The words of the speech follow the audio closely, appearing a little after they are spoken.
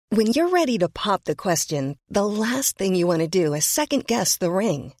When you're ready to pop the question, the last thing you want to do is second-guess the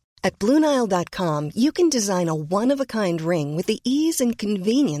ring. At BlueNile.com, you can design a one-of-a-kind ring with the ease and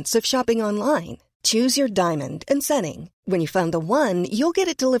convenience of shopping online. Choose your diamond and setting. When you find the one, you'll get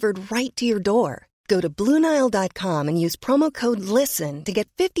it delivered right to your door. Go to BlueNile.com and use promo code LISTEN to get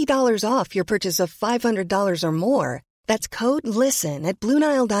 $50 off your purchase of $500 or more. That's code LISTEN at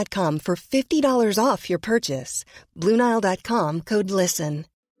BlueNile.com for $50 off your purchase. BlueNile.com, code LISTEN.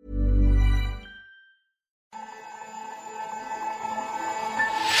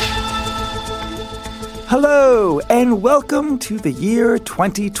 Hello, and welcome to the year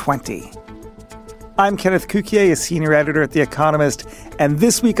 2020. I'm Kenneth Cukier, a senior editor at The Economist, and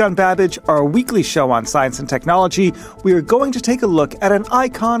this week on Babbage, our weekly show on science and technology, we are going to take a look at an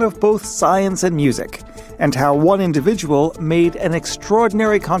icon of both science and music, and how one individual made an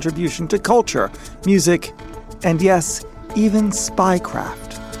extraordinary contribution to culture, music, and yes, even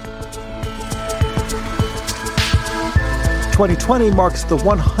spycraft. 2020 marks the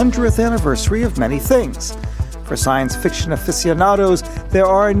 100th anniversary of many things. For science fiction aficionados, there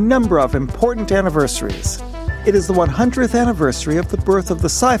are a number of important anniversaries. It is the 100th anniversary of the birth of the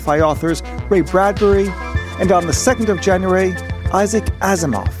sci-fi authors Ray Bradbury, and on the 2nd of January, Isaac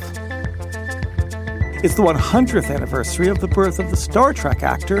Asimov. It's the 100th anniversary of the birth of the Star Trek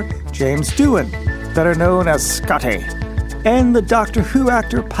actor James Doohan, better known as Scotty, and the Doctor Who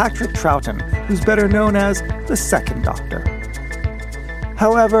actor Patrick Troughton, who's better known as the Second Doctor.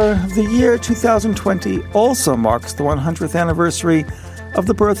 However, the year 2020 also marks the 100th anniversary of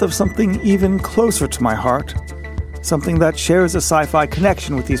the birth of something even closer to my heart, something that shares a sci-fi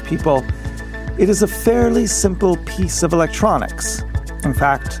connection with these people. It is a fairly simple piece of electronics. In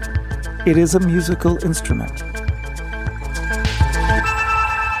fact, it is a musical instrument.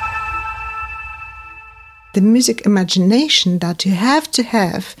 The music imagination that you have to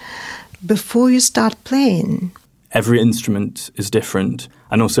have before you start playing. Every instrument is different,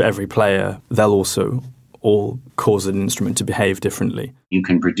 and also every player, they'll also all cause an instrument to behave differently. You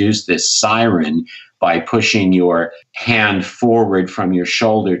can produce this siren by pushing your hand forward from your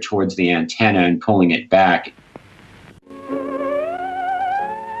shoulder towards the antenna and pulling it back.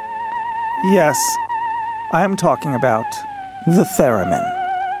 Yes, I am talking about the theremin.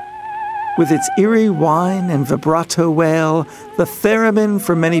 With its eerie whine and vibrato wail, the theremin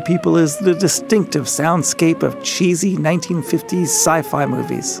for many people is the distinctive soundscape of cheesy 1950s sci-fi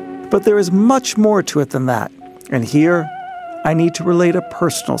movies. But there is much more to it than that. And here, I need to relate a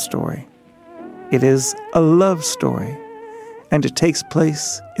personal story. It is a love story, and it takes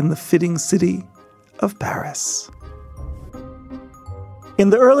place in the fitting city of Paris. In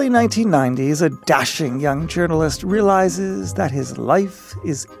the early 1990s, a dashing young journalist realizes that his life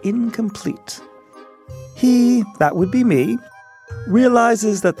is incomplete. He, that would be me,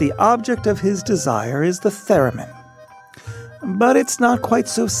 realizes that the object of his desire is the theremin. But it's not quite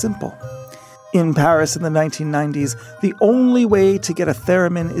so simple. In Paris in the 1990s, the only way to get a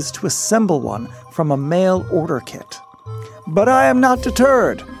theremin is to assemble one from a mail order kit. But I am not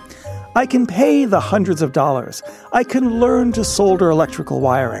deterred. I can pay the hundreds of dollars. I can learn to solder electrical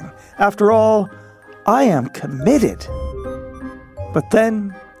wiring. After all, I am committed. But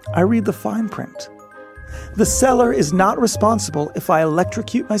then I read the fine print. The seller is not responsible if I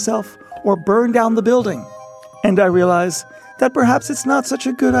electrocute myself or burn down the building. And I realize that perhaps it's not such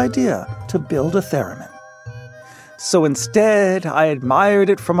a good idea to build a theremin. So instead, I admired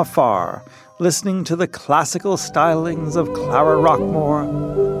it from afar, listening to the classical stylings of Clara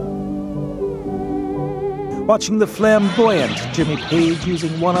Rockmore, watching the flamboyant Jimmy Page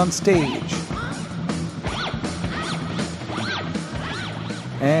using one on stage,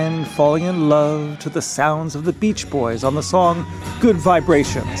 and falling in love to the sounds of the Beach Boys on the song Good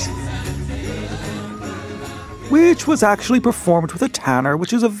Vibrations, which was actually performed with a tanner,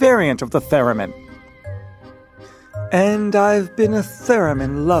 which is a variant of the theremin. And I've been a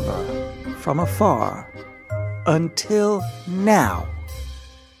theremin lover from afar until now.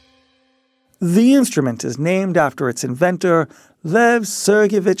 The instrument is named after its inventor, Lev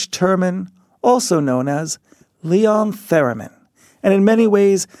Sergeyevich Terman, also known as Leon Theremin. And in many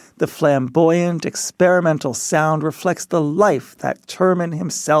ways, the flamboyant, experimental sound reflects the life that Terman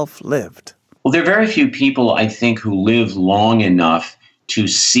himself lived. Well, there are very few people, I think, who live long enough to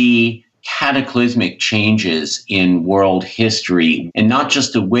see cataclysmic changes in world history, and not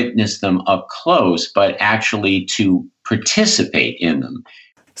just to witness them up close, but actually to participate in them.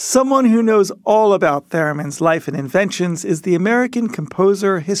 Someone who knows all about Theremin's life and inventions is the American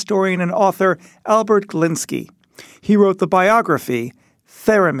composer, historian, and author Albert Glinsky. He wrote the biography,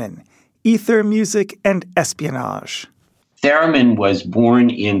 Theremin, Ether, Music, and Espionage. Theremin was born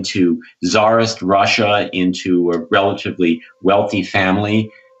into Tsarist Russia, into a relatively wealthy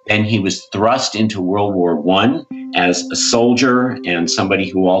family. Then he was thrust into World War I as a soldier and somebody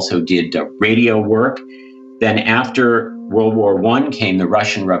who also did radio work. Then after World War I came the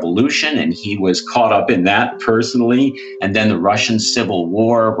Russian Revolution, and he was caught up in that personally. And then the Russian Civil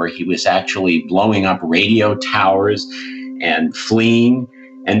War, where he was actually blowing up radio towers and fleeing.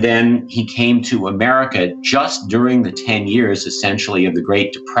 And then he came to America just during the 10 years, essentially, of the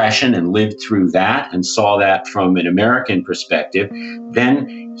Great Depression and lived through that and saw that from an American perspective.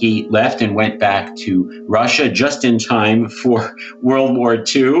 Then he left and went back to Russia just in time for World War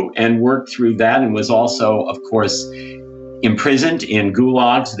II and worked through that, and was also, of course, imprisoned in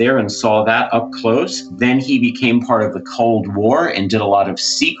gulags there and saw that up close. Then he became part of the Cold War and did a lot of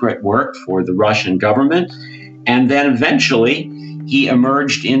secret work for the Russian government. And then eventually he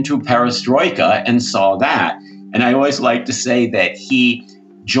emerged into perestroika and saw that. And I always like to say that he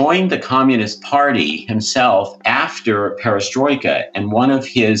joined the Communist Party himself after perestroika. And one of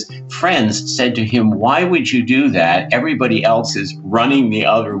his friends said to him, "Why would you do that? Everybody else is running the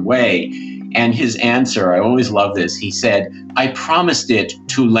other way." And his answer, I always love this, he said, "I promised it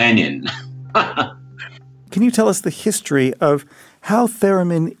to Lenin." Can you tell us the history of how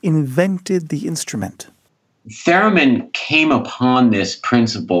Theremin invented the instrument? Theremin came upon this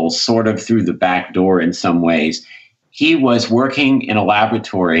principle sort of through the back door in some ways. He was working in a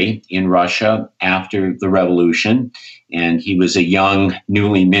laboratory in Russia after the revolution, and he was a young,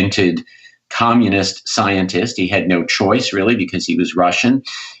 newly minted communist scientist. He had no choice, really, because he was Russian.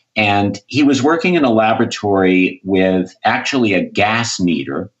 And he was working in a laboratory with actually a gas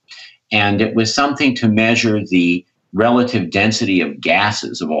meter, and it was something to measure the relative density of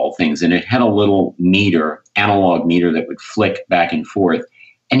gases, of all things. And it had a little meter, analog meter, that would flick back and forth.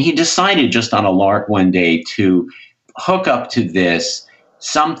 And he decided just on a lark one day to hook up to this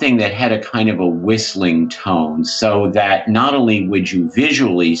something that had a kind of a whistling tone, so that not only would you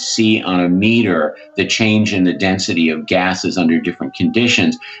visually see on a meter the change in the density of gases under different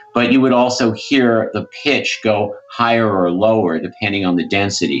conditions, but you would also hear the pitch go higher or lower depending on the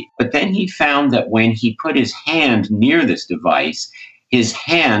density. But then he found that when he put his hand near this device, his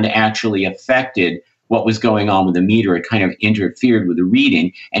hand actually affected what was going on with the meter. It kind of interfered with the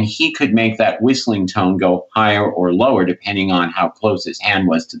reading, and he could make that whistling tone go higher or lower depending on how close his hand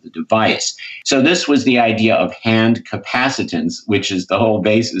was to the device. So this was the idea of hand capacitance, which is the whole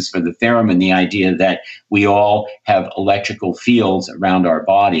basis for the theremin, the idea that we all have electrical fields around our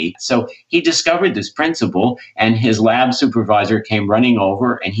body. So he discovered this principle, and his lab supervisor came running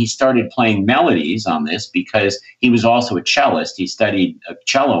over, and he started playing melodies on this because he was also a cellist. He studied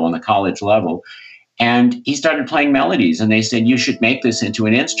cello on the college level. And he started playing melodies, and they said, "You should make this into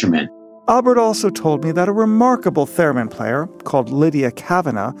an instrument." Albert also told me that a remarkable theremin player called Lydia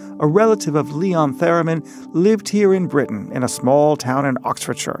Kavanagh, a relative of Leon Theremin, lived here in Britain in a small town in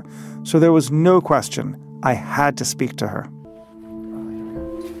Oxfordshire. So there was no question. I had to speak to her.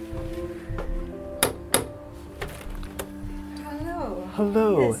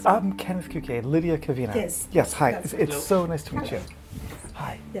 Hello. Yes. I'm Kenneth Cuquet, Lydia Kavanagh. Yes. Yes, hi. It's so nice to meet you.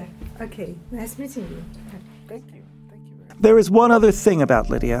 Hi. Yeah, okay. Nice meeting you. Thank you. There is one other thing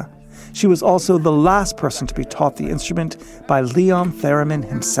about Lydia. She was also the last person to be taught the instrument by Leon Theremin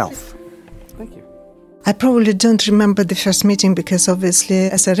himself. Thank you. I probably don't remember the first meeting because obviously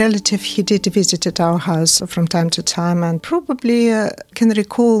as a relative he did visit at our house from time to time, and probably can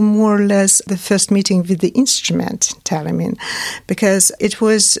recall more or less the first meeting with the instrument theremin, because it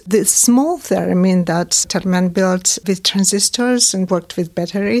was the small theremin that Theremin built with transistors and worked with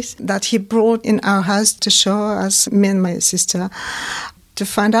batteries that he brought in our house to show us, me and my sister, to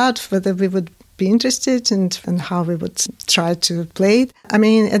find out whether we would be interested and how we would try to play it. I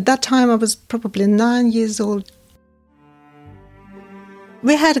mean, at that time I was probably 9 years old.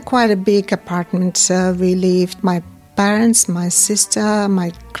 We had quite a big apartment. We lived, my parents, my sister,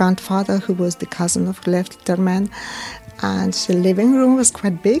 my grandfather, who was the cousin of left Theremin, and the living room was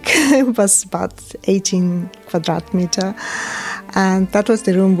quite big. It was about 18 quadrat meter. And that was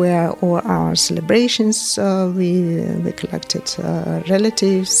the room where all our celebrations, we collected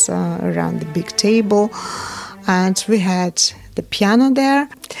relatives around the big table. And we had the piano there.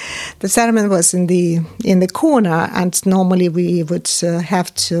 The theremin was in the corner, and normally we would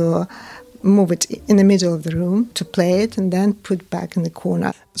have to move it in the middle of the room to play it and then put back in the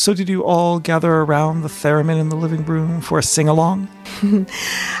corner. So did you all gather around the theremin in the living room for a sing-along?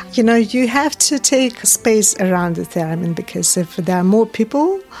 You know, you have to take space around the theremin, because if there are more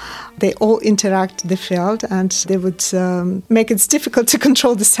people, they all interact the field and they would make it difficult to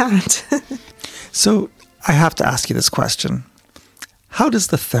control the sound. So I have to ask you this question. How does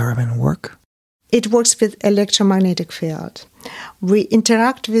the theremin work? It works with electromagnetic field. We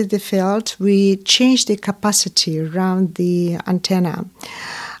interact with the field. We change the capacity around the antenna.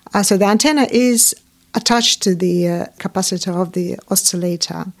 So the antenna is attached to the capacitor of the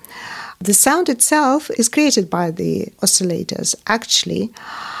oscillator. The sound itself is created by the oscillators. Actually,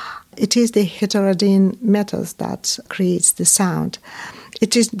 it is the heterodyne metals that creates the sound.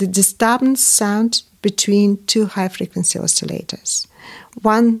 It is the disturbance sound between two high-frequency oscillators.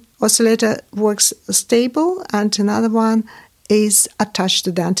 One oscillator works stable and another one is attached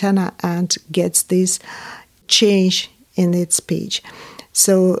to the antenna and gets this change in its pitch.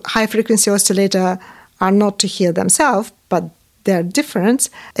 So high-frequency oscillator are not to hear themselves, but their difference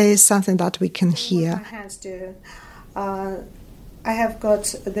is something that we can hear. My hands do. I have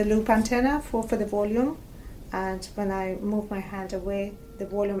got the loop antenna for the volume, and when I move my hand away, the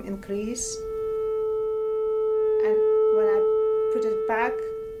volume increases. And when I put it back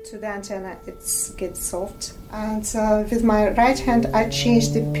to the antenna, it gets soft. And with my right hand, I change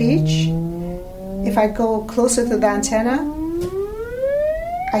the pitch. If I go closer to the antenna,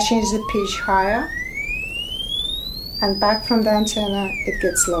 I change the pitch higher. And back from the antenna, it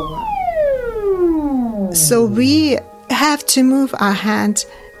gets lower. So we have to move our hand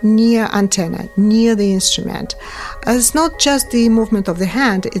near antenna, near the instrument. It's not just the movement of the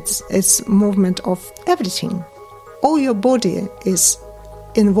hand, it's movement of everything. All your body is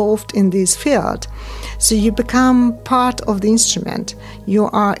involved in this field. So you become part of the instrument. You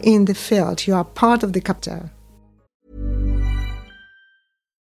are in the field. You are part of the captor.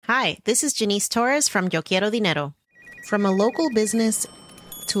 Hi, this is Janice Torres from Yo Quiero Dinero. From a local business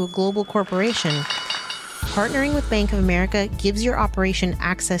to a global corporation, partnering with Bank of America gives your operation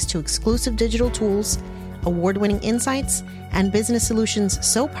access to exclusive digital tools, award-winning insights, and business solutions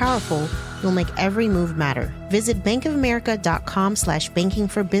so powerful you'll make every move matter. Visit bankofamerica.com/banking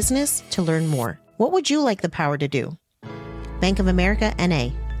for business to learn more. What would you like the power to do? Bank of America,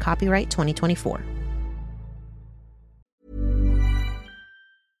 N.A. Copyright 2024.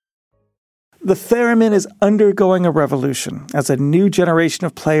 The theremin is undergoing a revolution as a new generation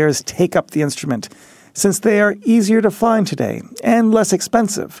of players take up the instrument, since they are easier to find today and less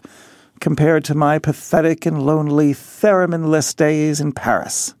expensive compared to my pathetic and lonely theremin-less days in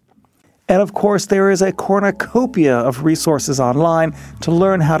Paris. And of course, there is a cornucopia of resources online to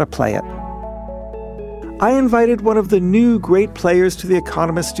learn how to play it. I invited one of the new great players to the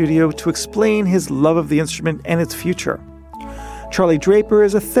Economist studio to explain his love of the instrument and its future. Charlie Draper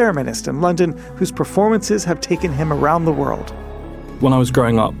is a thereminist in London whose performances have taken him around the world. When I was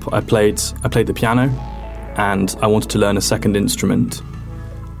growing up, I played the piano, and I wanted to learn a second instrument.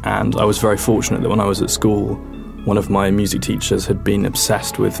 And I was very fortunate that when I was at school, one of my music teachers had been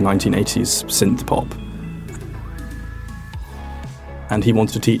obsessed with 1980s synth pop. And he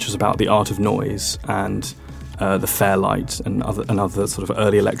wanted to teach us about the art of noise and the Fairlight and other sort of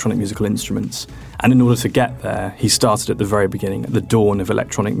early electronic musical instruments. And in order to get there, he started at the very beginning, at the dawn of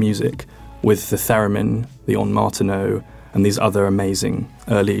electronic music, with the theremin, the on Martineau, and these other amazing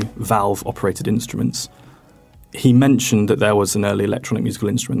early valve-operated instruments. He mentioned that there was an early electronic musical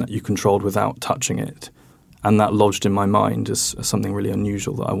instrument that you controlled without touching it, and that lodged in my mind as something really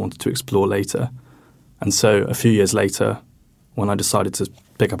unusual that I wanted to explore later. And so a few years later, when I decided to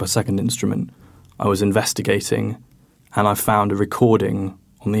pick up a second instrument, I was investigating, and I found a recording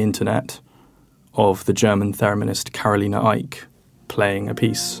on the internet of the German thereminist Carolina Eick playing a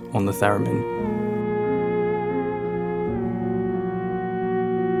piece on the theremin.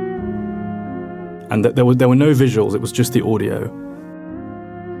 And there were no visuals, it was just the audio.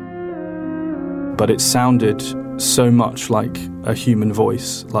 But it sounded so much like a human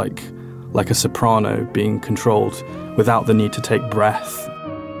voice, like a soprano being controlled without the need to take breath.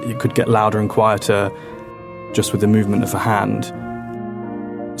 You could get louder and quieter just with the movement of a hand.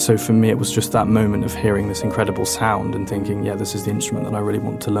 So for me, it was just that moment of hearing this incredible sound and thinking, yeah, this is the instrument that I really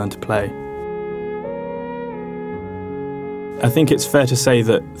want to learn to play. I think it's fair to say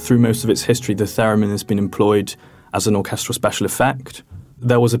that through most of its history, the theremin has been employed as an orchestral special effect.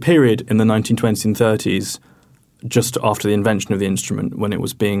 There was a period in the 1920s and 30s, just after the invention of the instrument, when it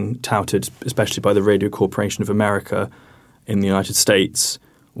was being touted, especially by the Radio Corporation of America in the United States,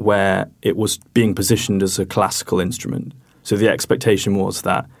 where it was being positioned as a classical instrument. So the expectation was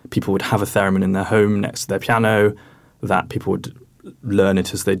that people would have a theremin in their home next to their piano, that people would learn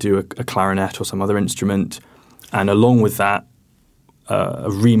it as they do a clarinet or some other instrument. And along with that,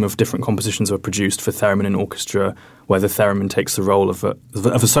 a ream of different compositions were produced for theremin and orchestra, where the theremin takes the role of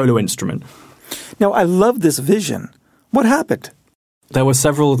a solo instrument. Now, I love this vision. What happened? There were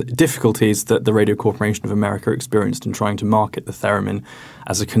several difficulties that the Radio Corporation of America experienced in trying to market the theremin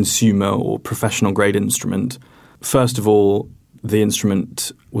as a consumer or professional grade instrument. First of all, the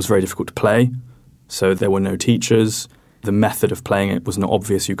instrument was very difficult to play, so there were no teachers. The method of playing it was not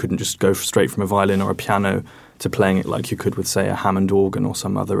obvious. You couldn't just go straight from a violin or a piano to playing it like you could with, say, a Hammond organ or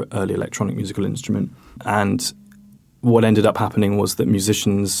some other early electronic musical instrument. And what ended up happening was that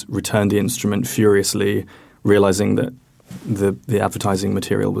musicians returned the instrument furiously, realizing that the advertising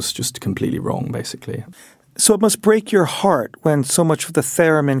material was just completely wrong, basically. So it must break your heart when so much of the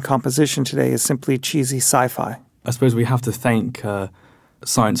theremin composition today is simply cheesy sci-fi. I suppose we have to thank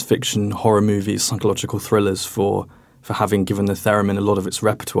science fiction, horror movies, psychological thrillers for having given the theremin a lot of its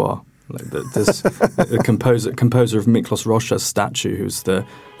repertoire. Like there's a composer of Miklos Rocha's statue, who's the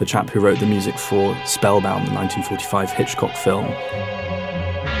chap who wrote the music for Spellbound, the 1945 Hitchcock film.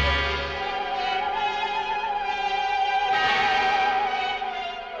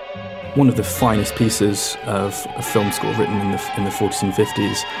 One of the finest pieces of a film score written in the 40s and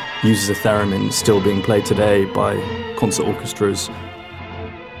 50s uses a theremin still being played today by concert orchestras.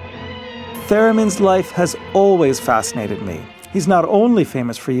 Theremin's life has always fascinated me. He's not only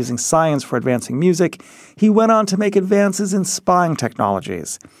famous for using science for advancing music, he went on to make advances in spying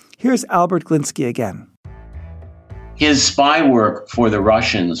technologies. Here's Albert Glinsky again. His spy work for the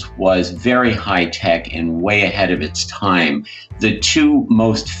Russians was very high-tech and way ahead of its time. The two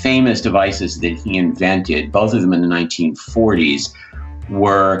most famous devices that he invented, both of them in the 1940s,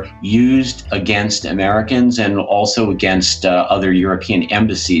 were used against Americans and also against other European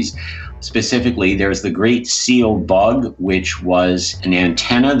embassies. Specifically, there's the Great Seal Bug, which was an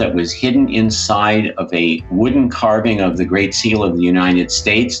antenna that was hidden inside of a wooden carving of the Great Seal of the United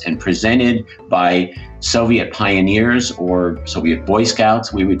States and presented by Soviet pioneers, or Soviet Boy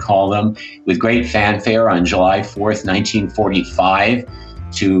Scouts, we would call them, with great fanfare on July 4th, 1945,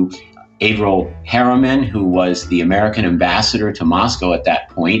 to Averell Harriman, who was the American ambassador to Moscow at that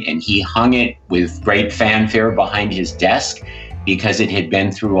point, and he hung it with great fanfare behind his desk because it had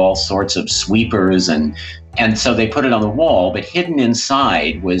been through all sorts of sweepers, and so they put it on the wall, but hidden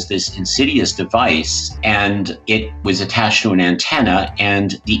inside was this insidious device, and it was attached to an antenna,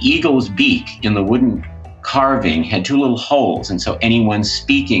 and the eagle's beak in the wooden carving had two little holes, and so anyone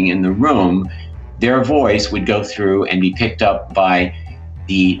speaking in the room, their voice would go through and be picked up by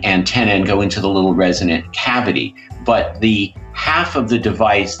the antenna and go into the little resonant cavity. But the half of the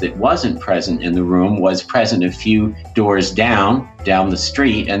device that wasn't present in the room was present a few doors down the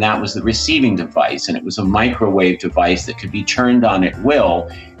street, and that was the receiving device. And it was a microwave device that could be turned on at will.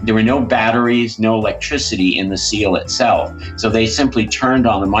 There were no batteries, no electricity in the seal itself. So they simply turned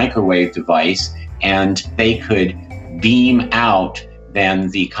on the microwave device and they could beam out then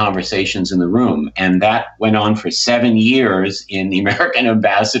the conversations in the room. And that went on for 7 years in the American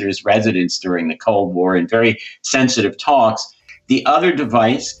ambassador's residence during the Cold War in very sensitive talks. The other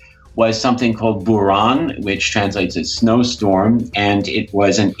device was something called Buran, which translates as snowstorm, and it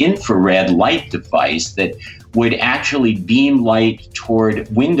was an infrared light device that would actually beam light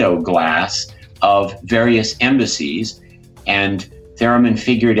toward window glass of various embassies. And Theremin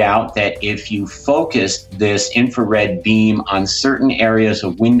figured out that if you focused this infrared beam on certain areas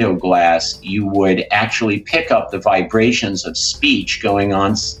of window glass, you would actually pick up the vibrations of speech going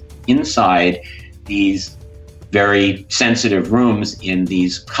on inside these very sensitive rooms in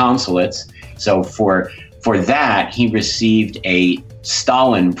these consulates. So for that, he received a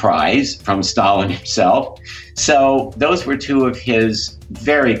Stalin Prize from Stalin himself. So those were two of his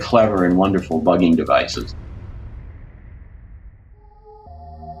very clever and wonderful bugging devices.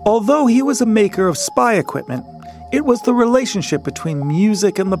 Although he was a maker of spy equipment, it was the relationship between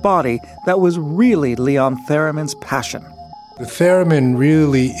music and the body that was really Leon Theremin's passion. The theremin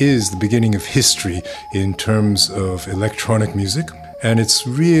really is the beginning of history in terms of electronic music, and it's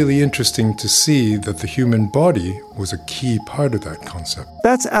really interesting to see that the human body was a key part of that concept.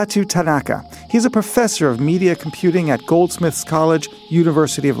 That's Atu Tanaka. He's a professor of media computing at Goldsmiths College,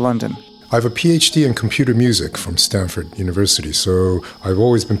 University of London. I have a PhD in computer music from Stanford University, so I've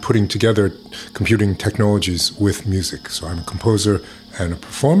always been putting together computing technologies with music. So I'm a composer and a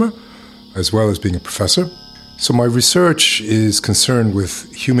performer, as well as being a professor. So my research is concerned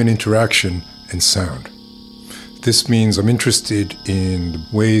with human interaction and sound. This means I'm interested in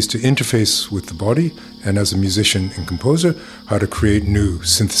ways to interface with the body, and as a musician and composer, how to create new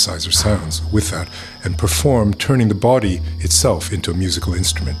synthesizer sounds with that and perform, turning the body itself into a musical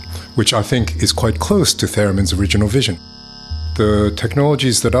instrument, which I think is quite close to Theremin's original vision. The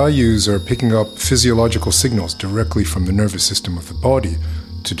technologies that I use are picking up physiological signals directly from the nervous system of the body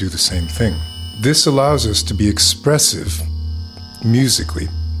to do the same thing. This allows us to be expressive musically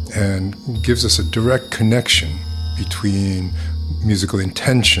and gives us a direct connection between musical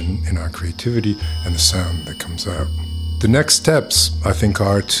intention in our creativity and the sound that comes out. The next steps, I think,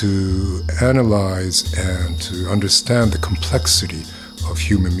 are to analyze and to understand the complexity of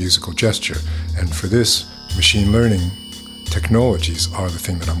human musical gesture. And for this, machine learning technologies are the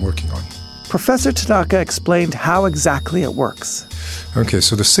thing that I'm working on. Professor Tanaka explained how exactly it works. Okay,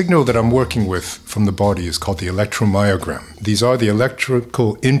 so the signal that I'm working with from the body is called the electromyogram. These are the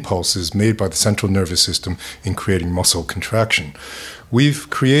electrical impulses made by the central nervous system in creating muscle contraction. We've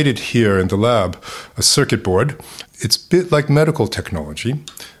created here in the lab a circuit board. It's a bit like medical technology,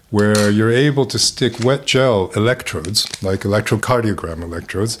 where you're able to stick wet gel electrodes, like electrocardiogram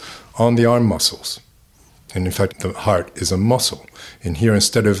electrodes, on the arm muscles. And in fact, the heart is a muscle. And here,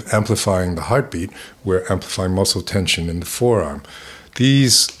 instead of amplifying the heartbeat, we're amplifying muscle tension in the forearm.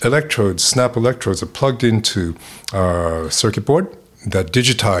 These electrodes, snap electrodes, are plugged into our circuit board that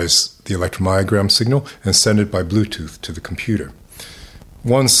digitize the electromyogram signal and send it by Bluetooth to the computer.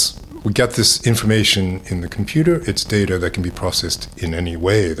 Once we get this information in the computer, it's data that can be processed in any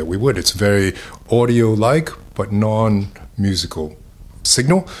way that we would. It's very audio-like, but non-musical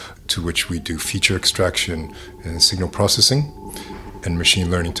signal, to which we do feature extraction and signal processing and machine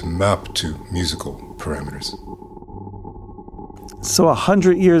learning to map to musical parameters. So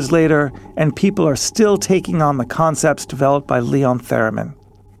 100 years later, and people are still taking on the concepts developed by Leon Theremin.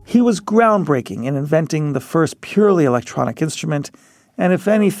 He was groundbreaking in inventing the first purely electronic instrument, and if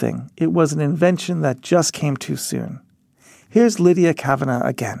anything, it was an invention that just came too soon. Here's Lydia Kavanagh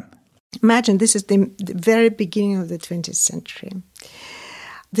again. Imagine this is the very beginning of the 20th century.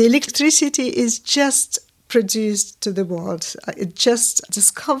 The electricity is just produced to the world. It just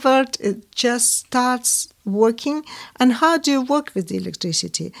discovered, it just starts working. And how do you work with the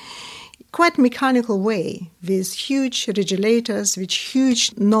electricity? Quite mechanical way, with huge regulators, with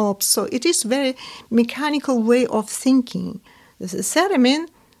huge knobs. So it is very mechanical way of thinking. The theremin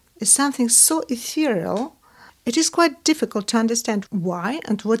is something so ethereal. It is quite difficult to understand why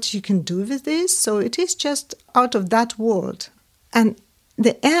and what you can do with this. So it is just out of that world. And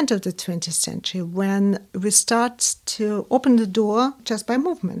the end of the 20th century, when we start to open the door just by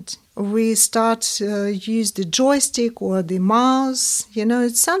movement. We start to use the joystick or the mouse.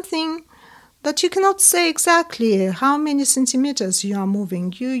 It's something that you cannot say exactly how many centimeters you are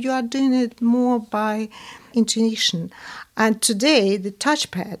moving. You are doing it more by intuition. And today, the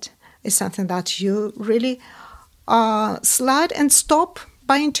touchpad is something that you really slide and stop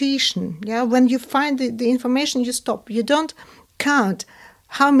by intuition. Yeah, when you find the information, you stop. You don't count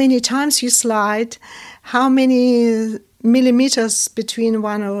how many times you slide, how many millimeters between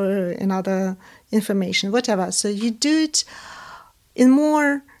one or another information, whatever. So you do it in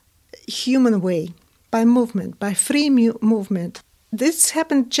more human way, by movement, by free movement. This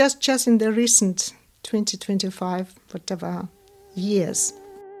happened just in the recent 20, 25, whatever years.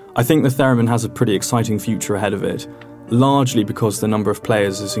 I think the theremin has a pretty exciting future ahead of it, largely because the number of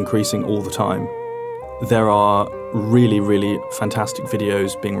players is increasing all the time. There are really, really fantastic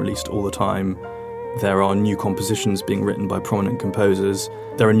videos being released all the time. There are new compositions being written by prominent composers.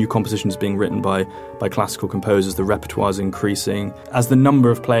 There are new compositions being written by classical composers. The repertoire is increasing. As the number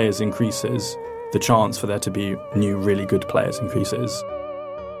of players increases, the chance for there to be new, really good players increases.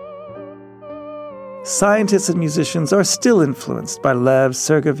 Scientists and musicians are still influenced by Lev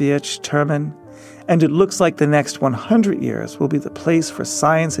Sergeyevich Terman, and it looks like the next 100 years will be the place for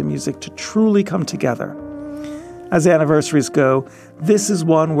science and music to truly come together. As anniversaries go, this is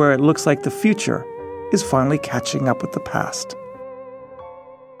one where it looks like the future is finally catching up with the past.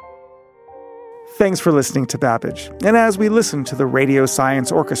 Thanks for listening to Babbage. And as we listen to the Radio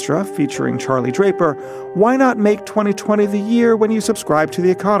Science Orchestra featuring Charlie Draper, why not make 2020 the year when you subscribe to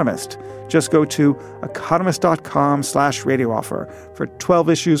The Economist? Just go to economist.com/radio offer for 12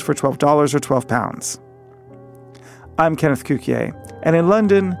 issues for $12 or £12. I'm Kenneth Cukier, and in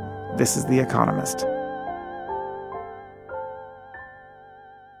London, this is The Economist.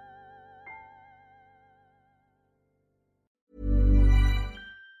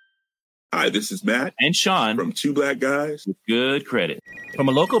 Hi, this is Matt and Sean from Two Black Guys with Good Credit. From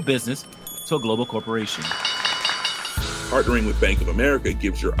a local business to a global corporation. Partnering with Bank of America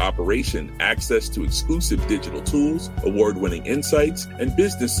gives your operation access to exclusive digital tools, award-winning insights, and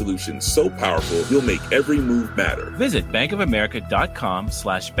business solutions so powerful you'll make every move matter. Visit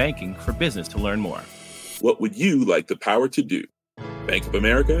bankofamerica.com/banking for business to learn more. What would you like the power to do? Bank of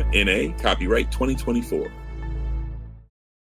America, N.A., copyright 2024.